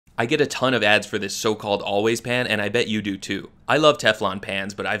I get a ton of ads for this so-called always pan, and I bet you do too. I love Teflon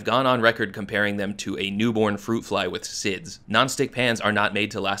pans, but I've gone on record comparing them to a newborn fruit fly with SIDS. Non-stick pans are not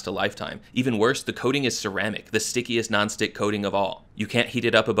made to last a lifetime. Even worse, the coating is ceramic, the stickiest non-stick coating of all. You can't heat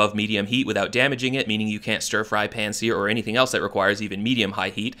it up above medium heat without damaging it, meaning you can't stir fry, pan sear, or anything else that requires even medium-high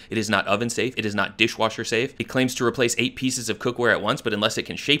heat. It is not oven safe, it is not dishwasher safe. It claims to replace 8 pieces of cookware at once, but unless it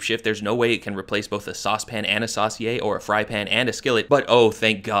can shapeshift, there's no way it can replace both a saucepan and a saucier, or a fry pan and a skillet, but oh,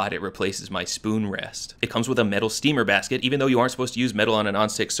 thank God it replaces my spoon rest. It comes with a metal steamer basket, even though you aren't supposed to use metal on a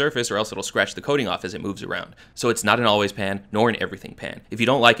non-stick surface or else it'll scratch the coating off as it moves around. So it's not an always pan, nor an everything pan. If you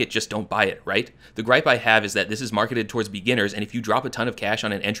don't like it, just don't buy it, right? The gripe I have is that this is marketed towards beginners, and if you drop a ton of cash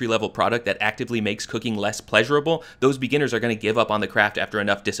on an entry-level product that actively makes cooking less pleasurable, those beginners are going to give up on the craft after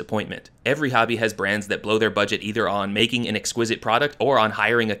enough disappointment. Every hobby has brands that blow their budget either on making an exquisite product or on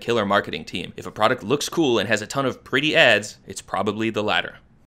hiring a killer marketing team. If a product looks cool and has a ton of pretty ads, it's probably the latter.